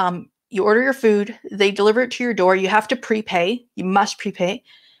 you order your food, they deliver it to your door. You have to prepay. You must prepay.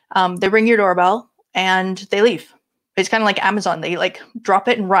 They ring your doorbell and they leave. It's kind of like Amazon. They like drop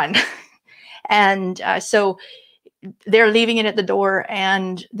it and run. And so they're leaving it at the door,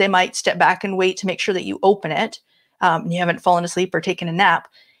 and they might step back and wait to make sure that you open it. You haven't fallen asleep or taken a nap.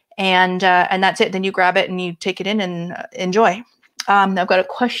 And that's it. Then you grab it and you take it in and enjoy. I've got a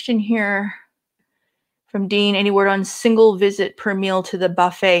question here from Dean. Any word on single visit per meal to the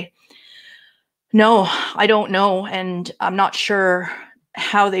buffet? No, I don't know. And I'm not sure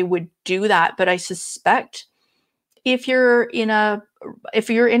how they would do that, but I suspect if you're in a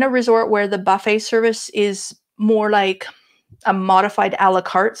resort where the buffet service is more like a modified a la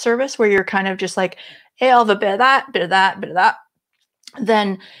carte service, where you're kind of just like, hey, I'll have a bit of that, bit of that, bit of that,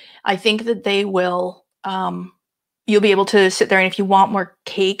 then I think that they will, you'll be able to sit there, and if you want more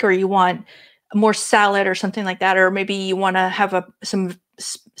cake or you want more salad or something like that, or maybe you want to have some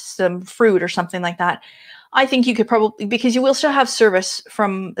fruit or something like that, I think you could probably, because you will still have service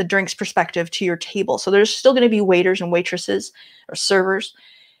from the drinks perspective to your table. So there's still going to be waiters and waitresses or servers.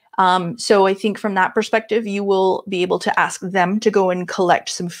 So I think from that perspective, you will be able to ask them to go and collect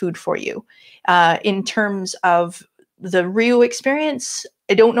some food for you. In terms of the Riu experience,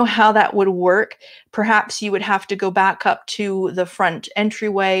 I don't know how that would work. Perhaps you would have to go back up to the front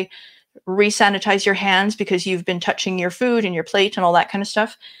entryway, re-sanitize your hands because you've been touching your food and your plate and all that kind of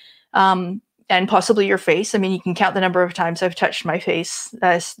stuff. And possibly your face. I mean, you can count the number of times I've touched my face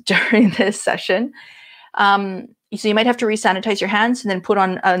during this session. So you might have to re-sanitize your hands and then put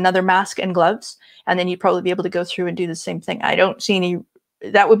on another mask and gloves, and then you'd probably be able to go through and do the same thing. I don't see any,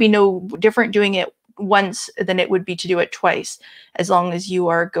 that would be no different doing it once than it would be to do it twice, as long as you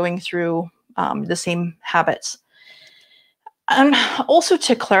are going through the same habits. Also,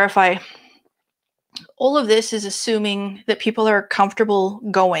 to clarify, all of this is assuming that people are comfortable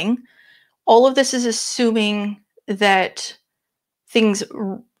going. All of this is assuming that things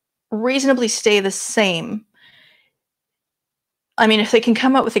reasonably stay the same. I mean, if they can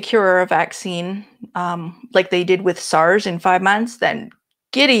come up with a cure or a vaccine, like they did with SARS in 5 months, then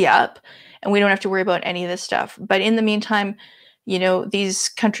giddy up, and we don't have to worry about any of this stuff. But in the meantime, you know, these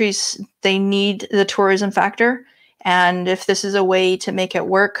countries, they need the tourism factor. And if this is a way to make it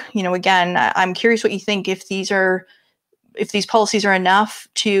work, you know, again, I'm curious what you think. If these policies are enough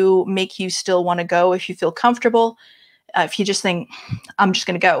to make you still want to go, if you feel comfortable, if you just think, I'm just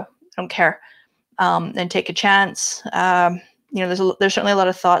going to go, I don't care, and take a chance. You know, there's certainly a lot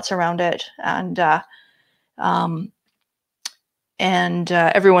of thoughts around it, and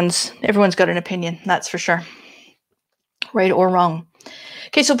everyone's got an opinion, that's for sure, right or wrong.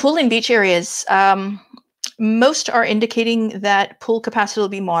 Okay, so pool and beach areas. Most are indicating that pool capacity will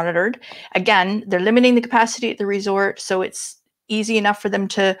be monitored. Again, they're limiting the capacity at the resort, so it's easy enough for them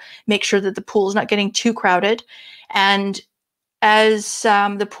to make sure that the pool is not getting too crowded. And as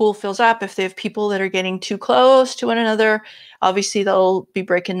the pool fills up, if they have people that are getting too close to one another, obviously they'll be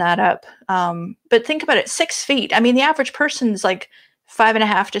breaking that up. But think about it, 6 feet. I mean, the average person is like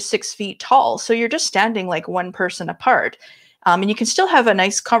 5.5 to 6 feet tall. So you're just standing like one person apart. And you can still have a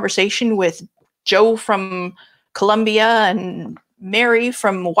nice conversation with Joe from Colombia and Mary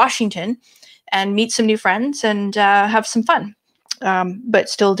from Washington and meet some new friends and have some fun, but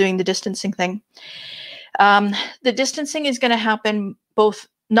still doing the distancing thing. The distancing is going to happen both,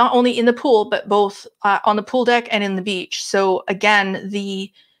 not only in the pool, but both on the pool deck and in the beach. So again,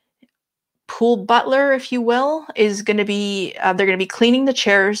 the pool butler, if you will, is going to be, they're going to be cleaning the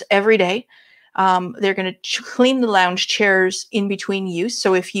chairs every day. They're going to clean the lounge chairs in between use.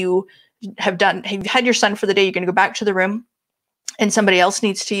 So if you have had your son for the day, you're going to go back to the room and somebody else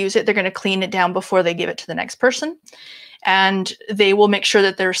needs to use it, they're going to clean it down before they give it to the next person. And they will make sure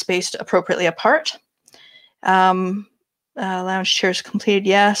that they're spaced appropriately apart. Lounge chairs completed,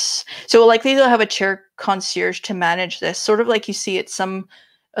 yes. So likely they'll have a chair concierge to manage this, sort of like you see at some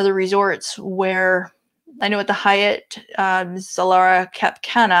other resorts, where I know at the Hyatt, Zilara, Cap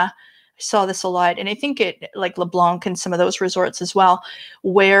Cana, I saw this a lot, and I think it, like LeBlanc and some of those resorts as well,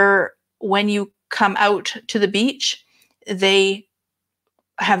 where when you come out to the beach, they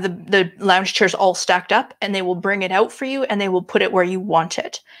have the lounge chairs all stacked up, and they will bring it out for you, and they will put it where you want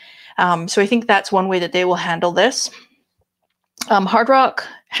it. So I think that's one way that they will handle this. Hard Rock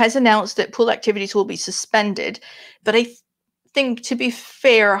has announced that pool activities will be suspended, but I think, to be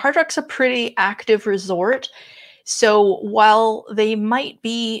fair, Hard Rock's a pretty active resort. So while they might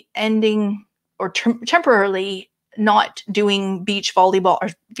be ending or temporarily not doing beach volleyball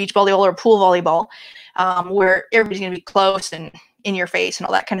or pool volleyball, where everybody's going to be close and in your face and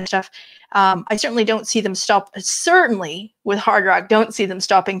all that kind of stuff, I certainly don't see them stop. Certainly with Hard Rock, don't see them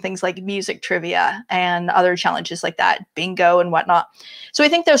stopping things like music trivia and other challenges like that, bingo and whatnot. So I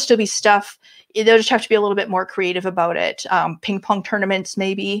think there'll still be stuff. They'll just have to be a little bit more creative about it. Ping pong tournaments,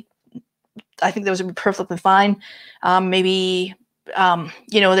 maybe. I think those would be perfectly fine. Maybe,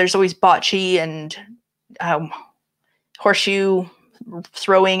 there's always bocce and horseshoe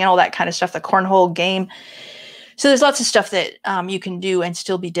throwing and all that kind of stuff, the cornhole game. So there's lots of stuff that you can do and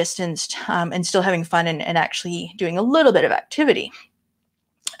still be distanced and still having fun and actually doing a little bit of activity.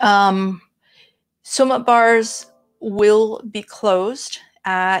 Summit bars will be closed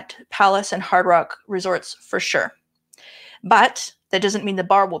at Palace and Hard Rock resorts for sure. But that doesn't mean the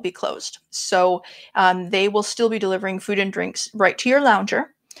bar will be closed. So they will still be delivering food and drinks right to your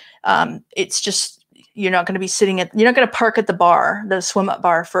lounger. It's just, you're not going to be you're not going to park at the bar, the swim up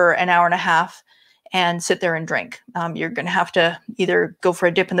bar, for an hour and a half and sit there and drink. You're going to have to either go for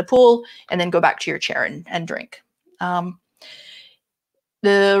a dip in the pool and then go back to your chair and drink. The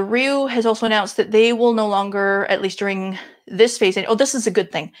Riu has also announced that they will no longer, at least during this phase, and this is a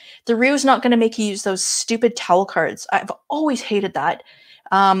good thing, the Riu is not going to make you use those stupid towel cards. I've always hated that.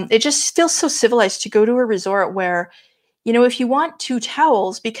 It just feels so civilized to go to a resort where, if you want 2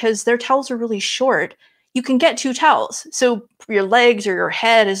 towels, because their towels are really short, you can get 2 towels. So your legs or your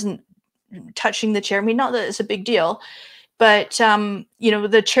head isn't touching the chair. I mean, not that it's a big deal, but,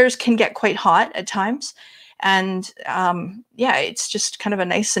 the chairs can get quite hot at times. And it's just kind of a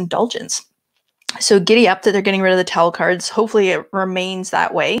nice indulgence. So giddy up that they're getting rid of the towel cards. Hopefully it remains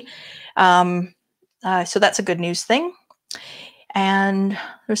that way. So that's a good news thing. And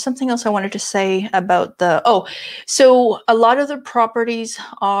there's something else I wanted to say about so a lot of the properties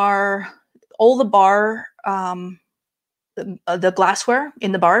are, all the bar, the glassware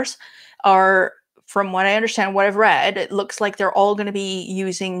in the bars are, from what I understand, what I've read, it looks like they're all going to be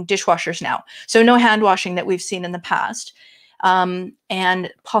using dishwashers now. So no hand washing that we've seen in the past. And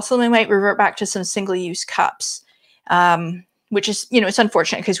possibly might revert back to some single-use cups, which is, it's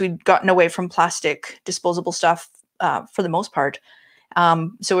unfortunate because we've gotten away from plastic disposable stuff for the most part.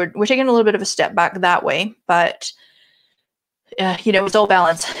 So we're taking a little bit of a step back that way. But, it's all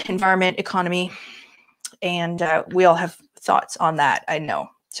balance, environment, economy, and we all have thoughts on that, I know.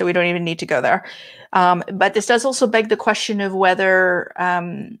 So we don't even need to go there. But this does also beg the question of whether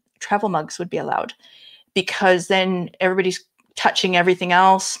travel mugs would be allowed, because then everybody's touching everything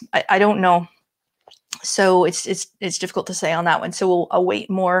else. I don't know. So it's difficult to say on that one. So we'll await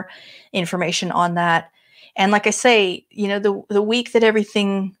more information on that. And like I say, the week that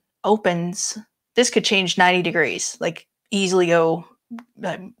everything opens, this could change 90 degrees, like easily go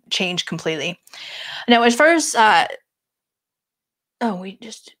change completely. Now, as far as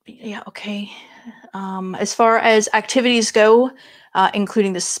okay. As far as activities go,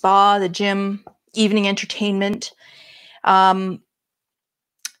 including the spa, the gym, evening entertainment,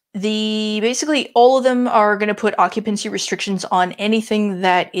 basically all of them are going to put occupancy restrictions on anything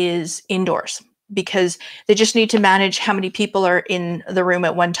that is indoors, because they just need to manage how many people are in the room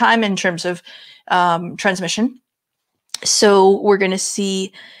at one time in terms of transmission. So we're going to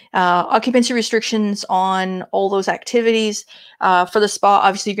see occupancy restrictions on all those activities. For the spa,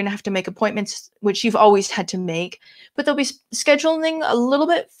 obviously, you're going to have to make appointments, which you've always had to make, but they'll be scheduling a little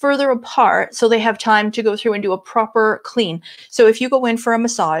bit further apart so they have time to go through and do a proper clean. So if you go in for a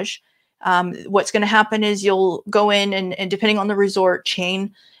massage, what's going to happen is you'll go in and depending on the resort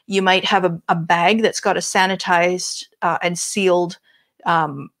chain, you might have a bag that's got a sanitized and sealed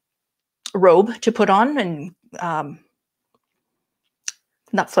robe to put on, and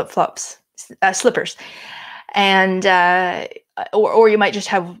not flip-flops, slippers. And or you might just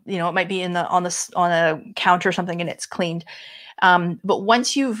have, you know, it might be in the on a counter or something and it's cleaned. But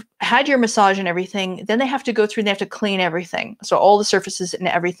once you've had your massage and everything, then they have to go through and they have to clean everything. So all the surfaces and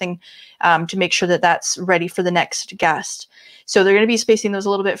everything to make sure that that's ready for the next guest. So they're going to be spacing those a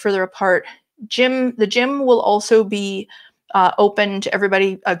little bit further apart. The gym will also be open to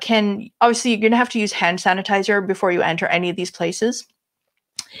everybody. Obviously, you're going to have to use hand sanitizer before you enter any of these places.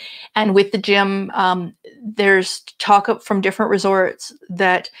 And with the gym, there's talk from different resorts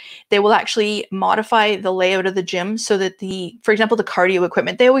that they will actually modify the layout of the gym so that for example, the cardio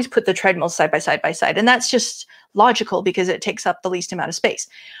equipment, they always put the treadmills side by side. And that's just logical because it takes up the least amount of space.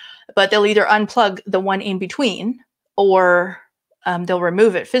 But they'll either unplug the one in between or they'll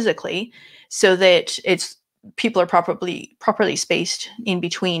remove it physically so that people are properly spaced in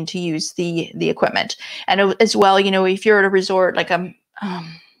between to use the equipment. And as well, you know, if you're at a resort like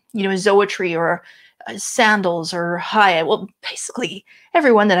you know, Zoetree or Sandals or Hyatt, well, basically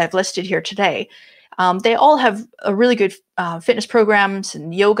everyone that I've listed here today, they all have a really good fitness programs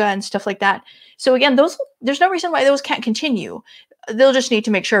and yoga and stuff like that. So again, there's no reason why those can't continue. They'll just need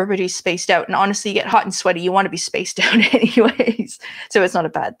to make sure everybody's spaced out. And honestly, you get hot and sweaty, you want to be spaced out anyways. So it's not a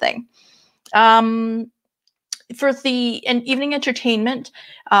bad thing. For the evening entertainment,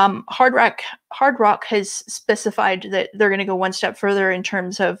 Hard Rock has specified that they're going to go one step further in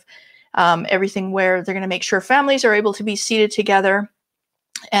terms of everything, where they're going to make sure families are able to be seated together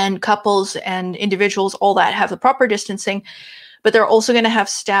and couples and individuals, all that, have the proper distancing. But they're also going to have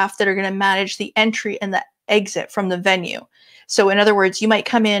staff that are going to manage the entry and the exit from the venue. So in other words, you might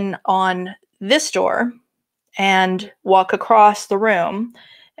come in on this door and walk across the room,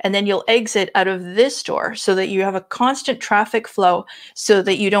 and then you'll exit out of this door so that you have a constant traffic flow so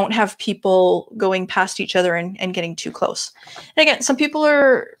that you don't have people going past each other and getting too close. And again, some people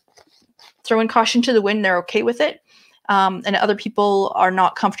are throwing caution to the wind. They're okay with it. And other people are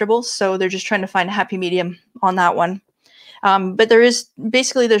not comfortable. So they're just trying to find a happy medium on that one. But they're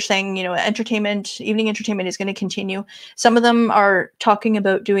saying, you know, evening entertainment is going to continue. Some of them are talking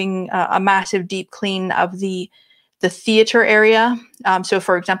about doing a massive deep clean of the theater area. So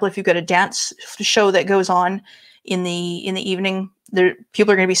for example, if you've got a dance show that goes on in the evening,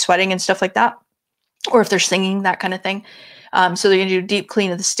 people are going to be sweating and stuff like that. Or if they're singing, that kind of thing. So they're going to do deep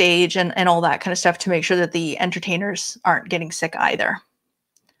clean of the stage and all that kind of stuff to make sure that the entertainers aren't getting sick either.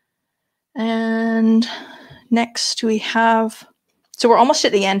 And next we have, so we're almost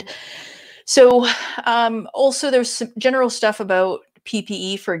at the end. So also there's some general stuff about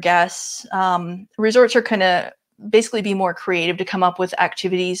PPE for guests. Resorts are kind of basically be more creative to come up with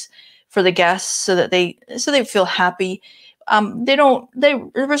activities for the guests so that they feel happy.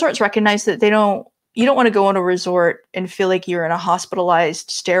 The resorts recognize that you don't want to go on a resort and feel like you're in a hospitalized,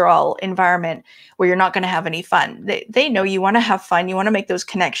 sterile environment where you're not going to have any fun. They know you want to have fun. You want to make those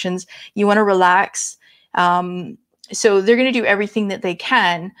connections. You want to relax. So they're going to do everything that they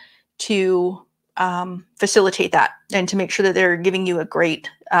can to facilitate that and to make sure that they're giving you a great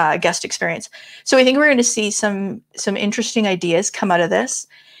guest experience. So I think we're going to see some interesting ideas come out of this,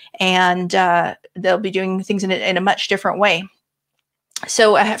 and they'll be doing things in a much different way.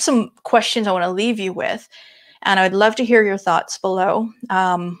 So I have some questions I want to leave you with, and I'd love to hear your thoughts below.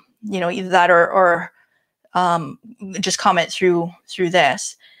 You know, either that or just comment through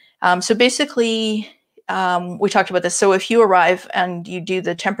this. So basically, we talked about this. So if you arrive and you do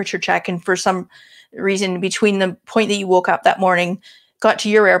the temperature check, and for some reason between the point that you woke up that morning, got to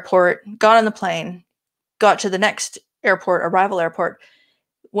your airport, got on the plane, got to the next airport, arrival airport,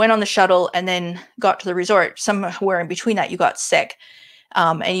 went on the shuttle, and then got to the resort, somewhere in between that you got sick,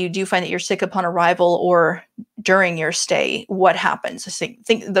 and you do find that you're sick upon arrival or during your stay, what happens? I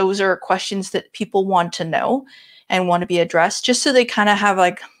think those are questions that people want to know and want to be addressed, just so they kind of have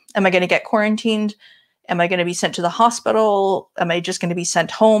like, am I going to get quarantined? Am I going to be sent to the hospital? Am I just going to be sent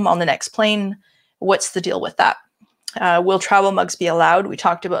home on the next plane? What's the deal with that? Will travel mugs be allowed? We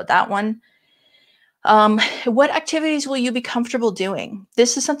talked about that one. What activities will you be comfortable doing?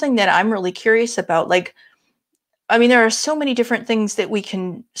 This is something that I'm really curious about. Like, I mean, there are so many different things that we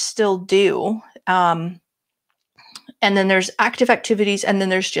can still do. And then there's active activities, and then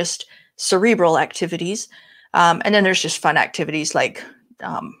there's just cerebral activities. And then there's just fun activities like,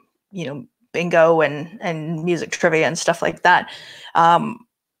 bingo and music trivia and stuff like that.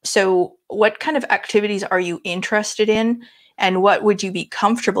 So what kind of activities are you interested in, and what would you be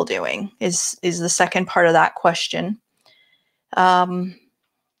comfortable doing is the second part of that question.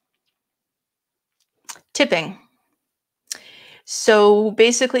 Tipping. So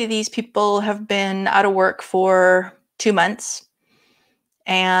basically these people have been out of work for 2 months.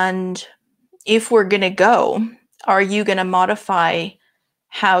 And if we're going to go, are you going to modify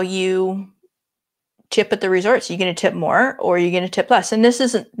how you tip at the resorts? Are you going to tip more, or are you going to tip less? And this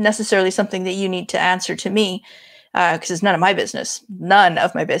isn't necessarily something that you need to answer to me, because it's none of my business. None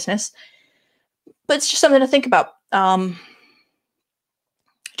of my business. But it's just something to think about.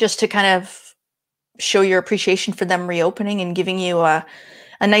 Just to kind of show your appreciation for them reopening and giving you a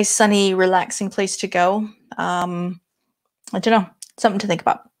nice, sunny, relaxing place to go. I don't know. Something to think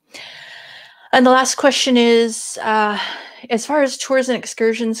about. And the last question is, as far as tours and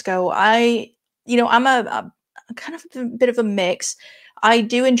excursions go, I'm a kind of a bit of a mix. I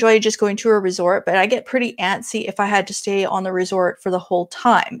do enjoy just going to a resort, but I get pretty antsy if I had to stay on the resort for the whole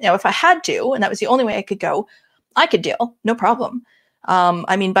time. Now, if I had to, and that was the only way I could go, I could deal, no problem.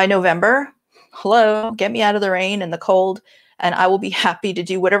 I mean, by November, hello, get me out of the rain and the cold, and I will be happy to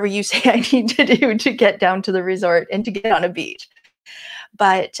do whatever you say I need to do to get down to the resort and to get on a beach.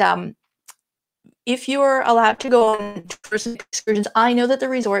 But if you're allowed to go on tours and excursions, I know that the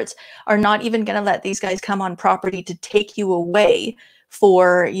resorts are not even going to let these guys come on property to take you away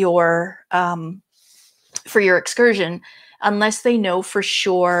for your excursion, unless they know for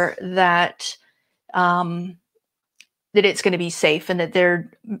sure that that it's going to be safe and that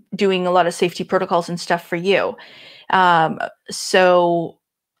they're doing a lot of safety protocols and stuff for you. So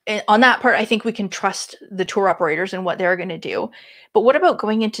on that part, I think we can trust the tour operators and what they're going to do. But what about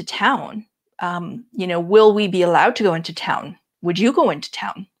going into town? Will we be allowed to go into town? Would you go into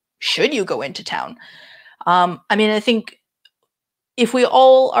town? Should you go into town? I think if we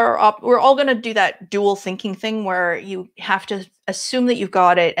all are we're all going to do that dual thinking thing where you have to assume that you've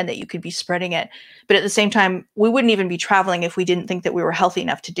got it and that you could be spreading it. But at the same time, we wouldn't even be traveling if we didn't think that we were healthy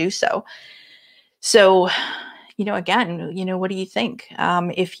enough to do so. So, again, what do you think?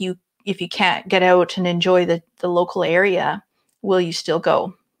 If you can't get out and enjoy the local area, will you still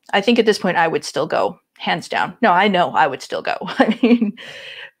go? I think at this point I would still go, hands down. No, I know I would still go. I mean,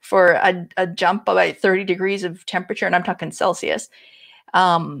 for a jump of like 30 degrees of temperature, and I'm talking Celsius,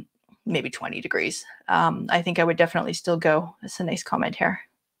 maybe 20 degrees. I think I would definitely still go. That's a nice comment here.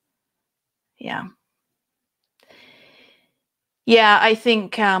 Yeah. Yeah, I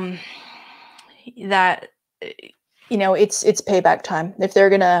think that it's payback time. If they're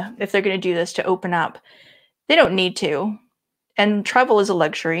gonna do this to open up, they don't need to. And travel is a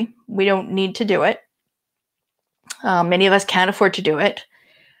luxury. We don't need to do it. Many of us can't afford to do it.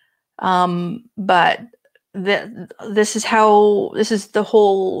 But this is the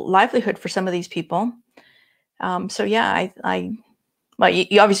whole livelihood for some of these people. So yeah,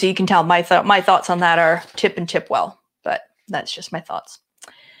 obviously you can tell my thoughts on that are tip and tip well, but that's just my thoughts.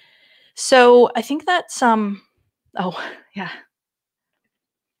 So I think that's oh yeah.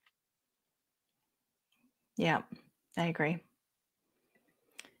 Yeah, I agree.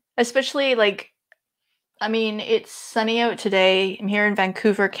 Especially it's sunny out today. I'm here in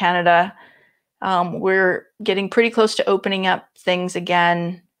Vancouver, Canada. We're getting pretty close to opening up things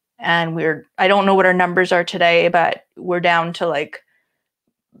again. And I don't know what our numbers are today, but we're down to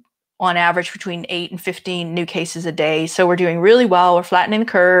on average between 8 and 15 new cases a day. So we're doing really well. We're flattening the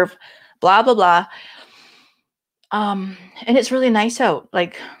curve, blah, blah, blah. And it's really nice out.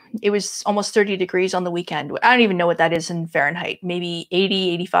 It was almost 30 degrees on the weekend. I don't even know what that is in Fahrenheit. Maybe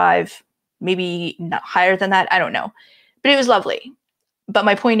 80, 85, maybe not higher than that. I don't know. But it was lovely. But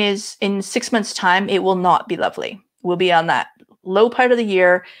my point is, in 6 months' time, it will not be lovely. We'll be on that low part of the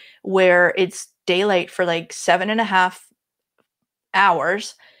year where it's daylight for 7.5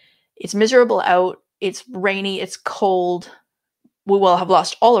 hours. It's miserable out. It's rainy. It's cold. We will have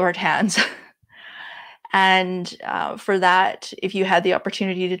lost all of our tans. And for that, if you had the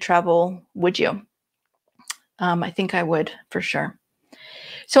opportunity to travel, would you? I think I would, for sure.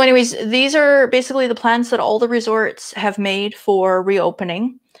 So anyways, these are basically the plans that all the resorts have made for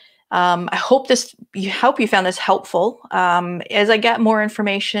reopening. I hope you found this helpful. As I get more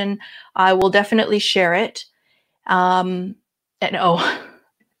information, I will definitely share it. And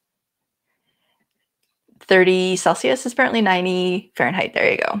 30 Celsius is apparently 90 Fahrenheit. There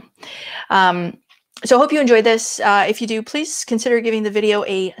you go. So I hope you enjoyed this. If you do, please consider giving the video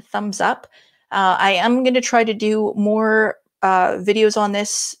a thumbs up. I am going to try to do more videos on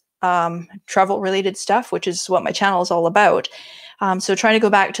this travel related stuff, which is what my channel is all about. So trying to go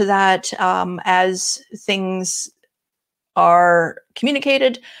back to that as things are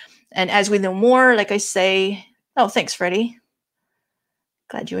communicated and as we know more, like I say. Oh, thanks, Freddie.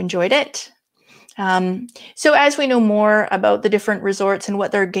 Glad you enjoyed it. So as we know more about the different resorts and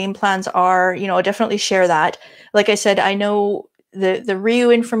what their game plans are, I'll definitely share that. Like I said, I know the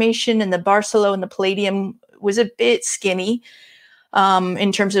Riu information and the Barcelo and the Palladium was a bit skinny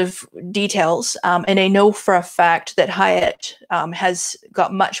in terms of details. And I know for a fact that Hyatt has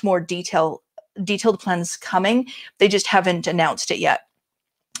got much more detailed plans coming. They just haven't announced it yet.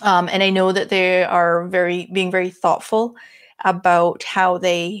 And I know that they are being very thoughtful about how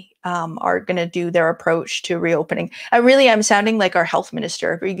they are going to do their approach to reopening. I really am sounding like our health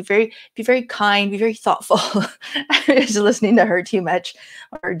minister. Be very kind, be very thoughtful. I was listening to her too much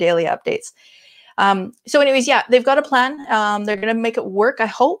on her daily updates. So anyways, yeah, they've got a plan. They're going to make it work, I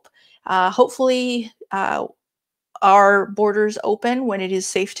hope. Hopefully our borders open when it is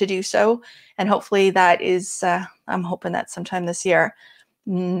safe to do so. And hopefully that is, I'm hoping that sometime this year.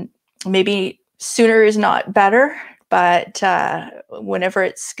 Maybe sooner is not better, but whenever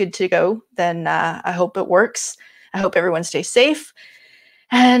it's good to go, then I hope it works. I hope everyone stays safe.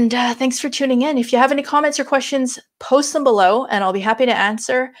 And thanks for tuning in. If you have any comments or questions, post them below and I'll be happy to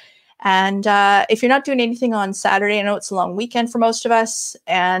answer. And if you're not doing anything on Saturday, I know it's a long weekend for most of us.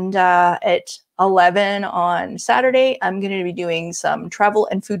 And at 11 on Saturday, I'm going to be doing some travel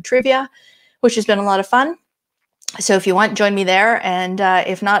and food trivia, which has been a lot of fun. So if you want, join me there. And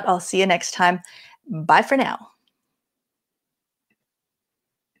if not, I'll see you next time. Bye for now.